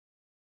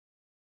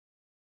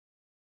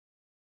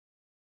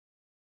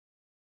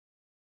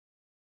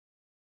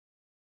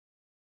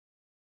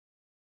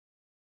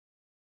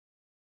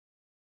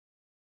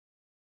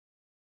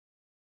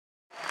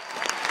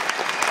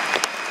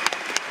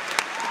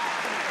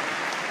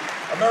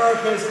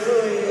America is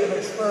truly an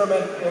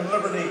experiment in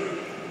liberty.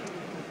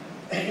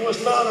 It was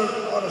founded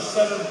on a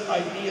set of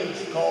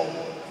ideas called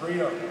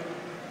freedom.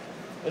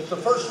 It's the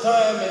first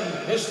time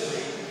in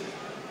history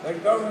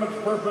that government's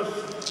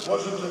purpose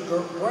wasn't to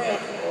grant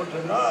or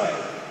deny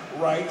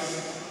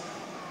rights,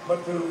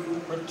 but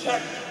to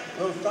protect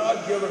those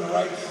God-given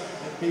rights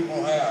that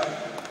people have.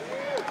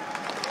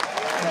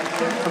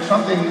 For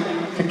something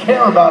to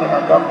care about in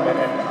our government,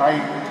 and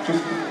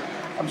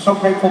I'm so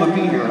grateful to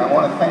be here, and I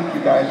want to thank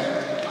you guys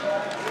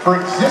for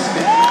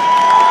existing. I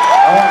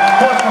of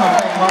course want to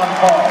thank Ron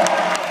Paul.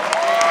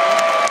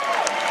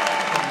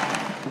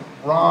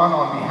 Ron,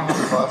 on behalf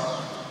of us,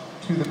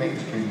 to the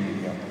mainstream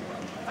media.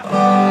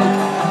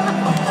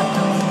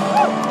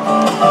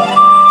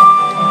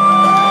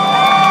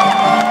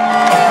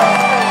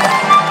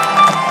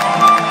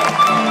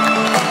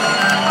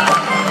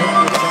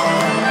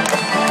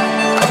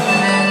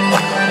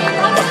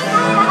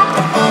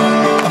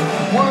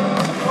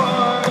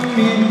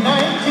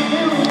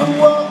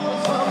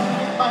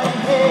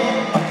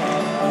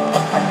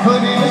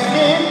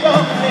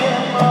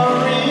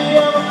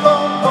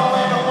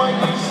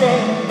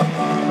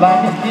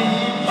 Like a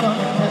gift,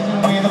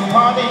 something with a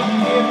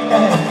parting gift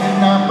that did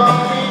not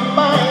believe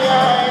my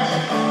eyes.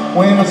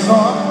 When I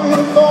saw it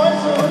through the voice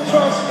of a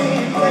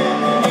trusty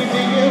friend, you need to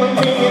you and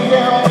me and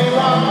tell me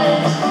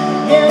lies.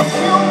 Yes,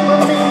 you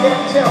and me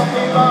and tell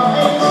me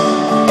lies.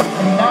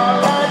 And I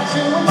lied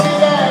to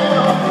until I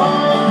don't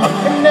mind.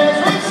 And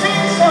as we see,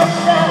 so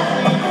shall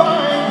we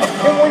find.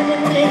 And when you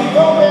think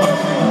your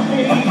best will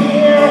be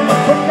here,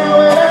 but now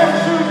that I'm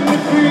shooting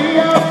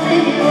free, I'll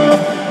be here.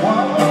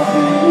 What will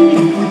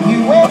be with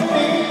you and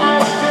me?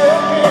 I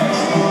still can't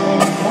see.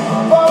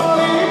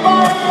 Believe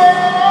I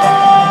am.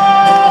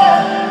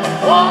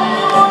 Why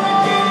you wanna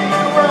get me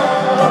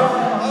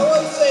around? I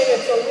want to say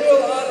it's a real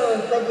honor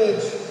and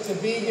privilege to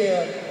be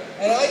here.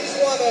 And I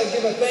just want to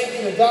give a thank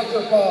you to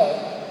Dr. Paul.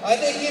 I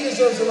think he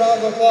deserves a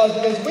round of applause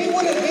because we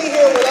wouldn't be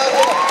here without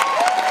him.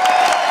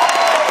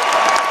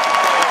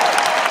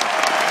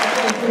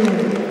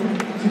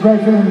 It's a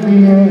great feeling to be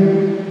here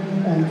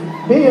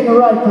and be in the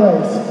right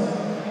place.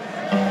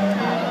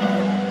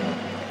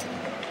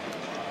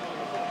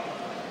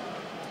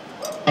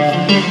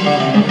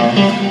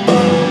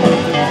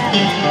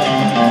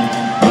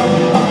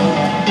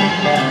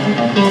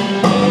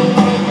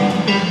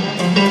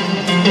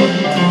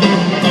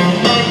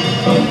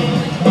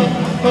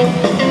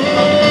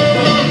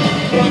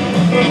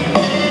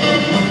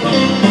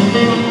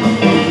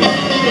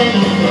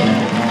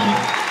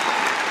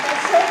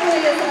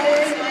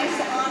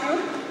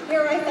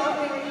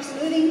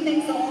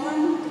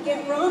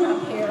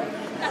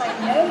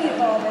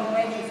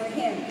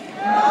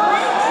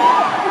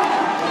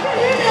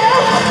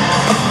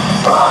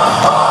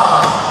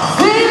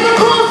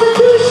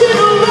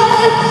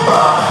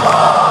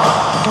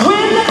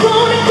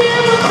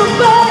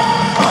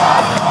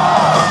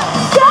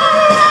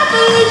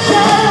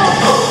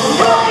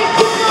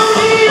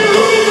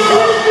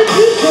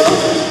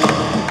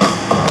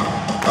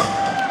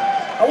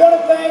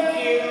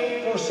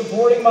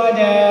 My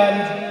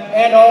dad,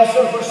 and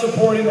also for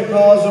supporting the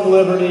cause of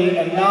liberty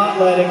and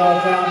not letting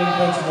our founding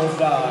principles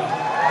die.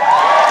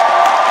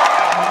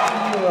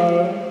 My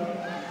hero,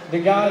 the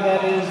guy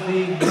that is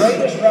the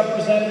greatest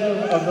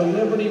representative of the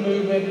liberty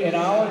movement in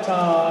our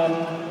time,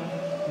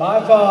 my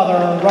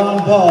father, Ron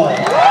Paul.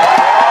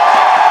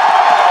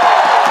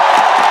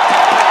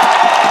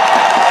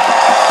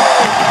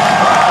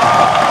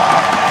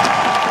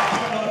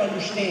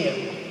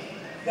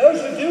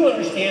 Those who do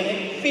understand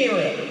it fear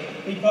it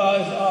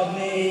because of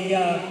the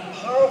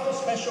powerful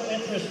special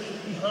interest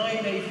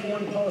behind a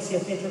foreign policy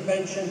of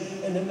intervention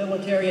in the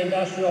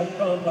military-industrial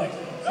complex.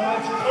 So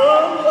it's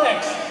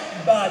complex,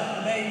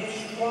 but they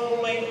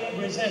strongly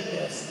resent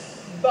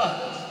this.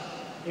 But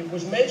it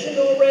was mentioned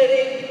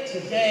already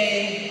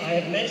today, I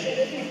have mentioned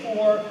it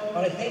before,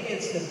 but I think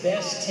it's the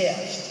best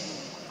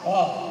test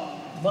of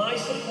my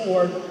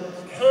support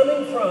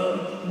coming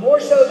from, more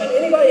so than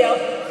anybody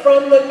else,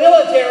 from the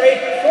military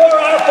for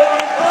our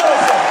foreign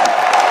policy.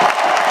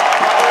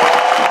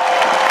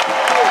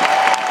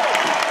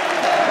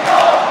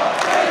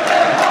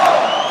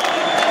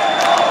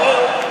 Now,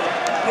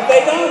 if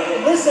they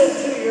don't listen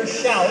to your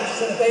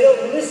shouts, and if they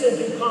don't listen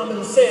to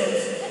common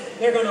sense,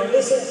 they're going to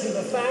listen to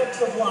the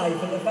facts of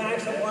life, and the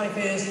facts of life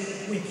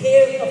is we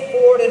can't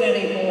afford it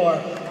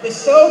anymore. The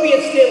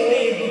Soviets didn't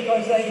leave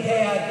because they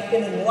had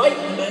an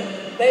enlightenment.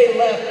 They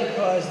left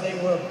because they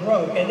were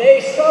broke. And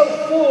they so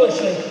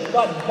foolishly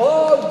got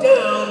bogged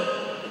down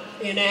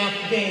in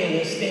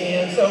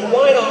Afghanistan. So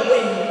why don't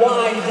we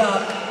wise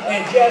up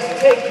and just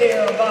take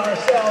care of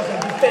ourselves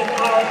and defend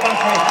our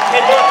country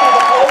and not be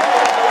the poison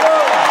of the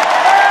world?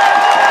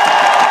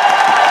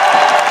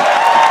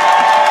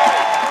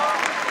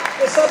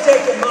 The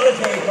subject of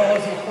monetary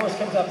policy, of course,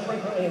 comes up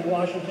frequently in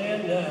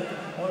Washington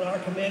on our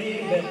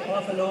committee, but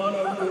off and on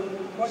over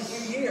quite a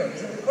few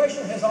years. And the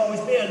question has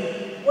always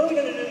been, what are we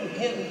going to do with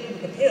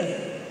the penny?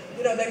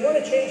 You know, they want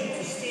to change it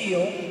to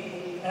steel,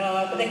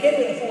 but they can't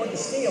even afford the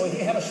steel. If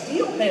you have a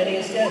steel penny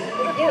instead,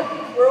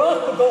 we're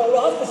off the gold,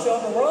 off the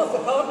silver, we're off the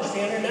copper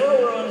standard, now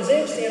we're on a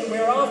zinc standard, we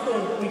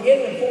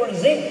can't even afford a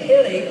zinc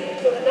penny,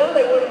 so that now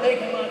they want to make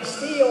them out of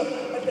steel,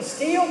 but the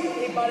steel,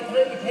 by the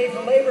time you pay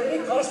for labor,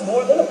 it costs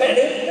more than a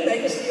penny to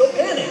make a steel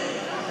penny.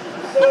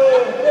 So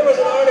there was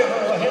an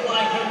article, a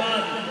headline came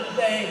out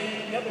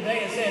the other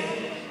day, it said,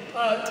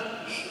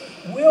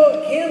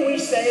 can we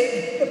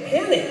save the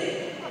penny?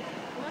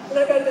 And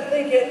I got to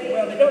thinking,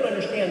 well, they don't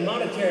understand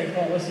monetary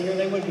policy or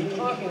they wouldn't be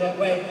talking that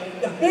way.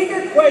 The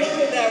bigger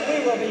question that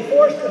we will be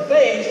forced to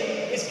face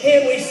is,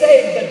 can we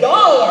save the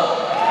dollar?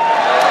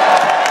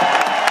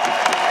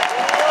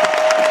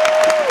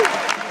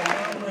 And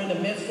now we're in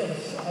the midst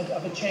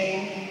of a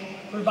change,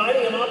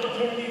 providing an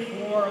opportunity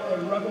for a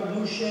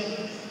revolution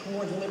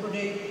towards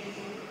liberty.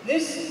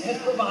 This has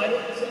provided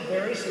some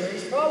very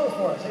serious problems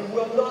for us. It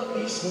will not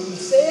be smooth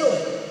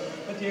sailing.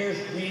 But there's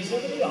reason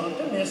to be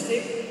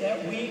optimistic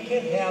that we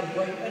can have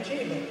great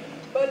achievement.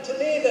 But to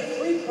me, the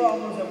three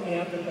problems that we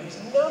have to face.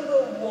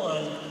 Number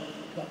one,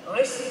 that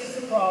I see as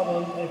the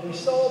problem, and if we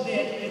solved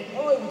it, it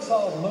probably would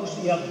solve most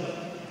of the other one.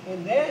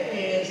 And that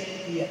is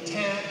the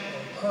attack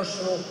on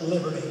personal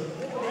liberty.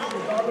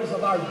 Regardless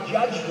of our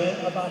judgment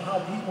about how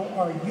people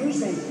are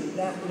using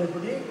that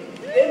liberty,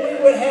 then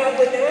we would have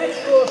the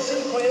natural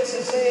sequence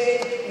of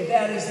saying, if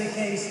that is the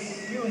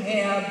case, you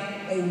have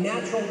a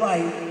natural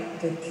right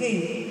to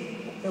keep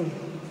the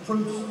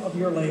fruits of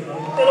your labor.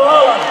 And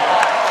all of it.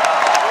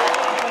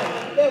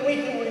 That we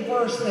can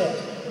reverse this.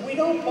 If we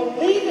don't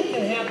believe it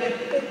can happen,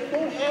 then we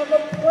don't have a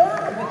prayer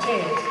of a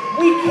chance.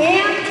 We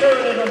can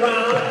turn it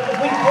around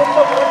if we put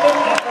the work and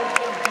effort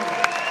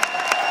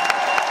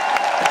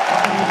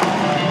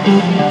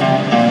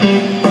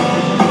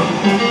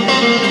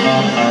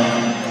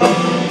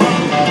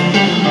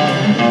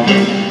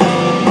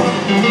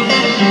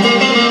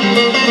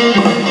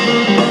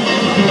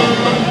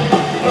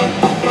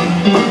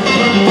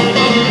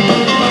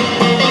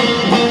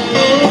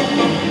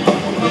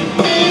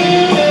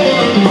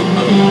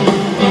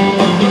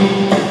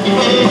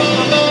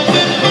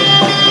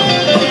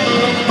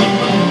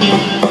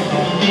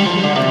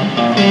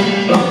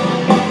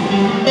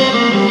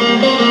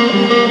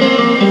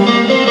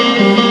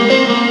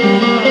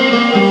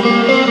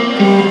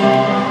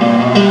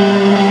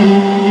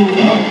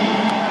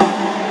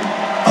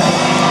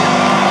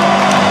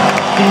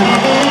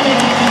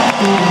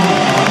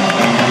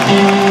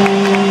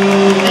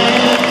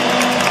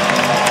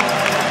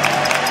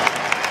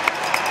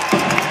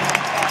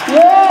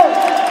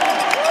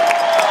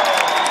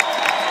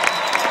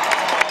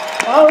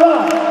All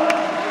right.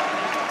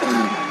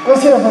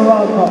 Let's hear it for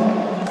Ron Paul.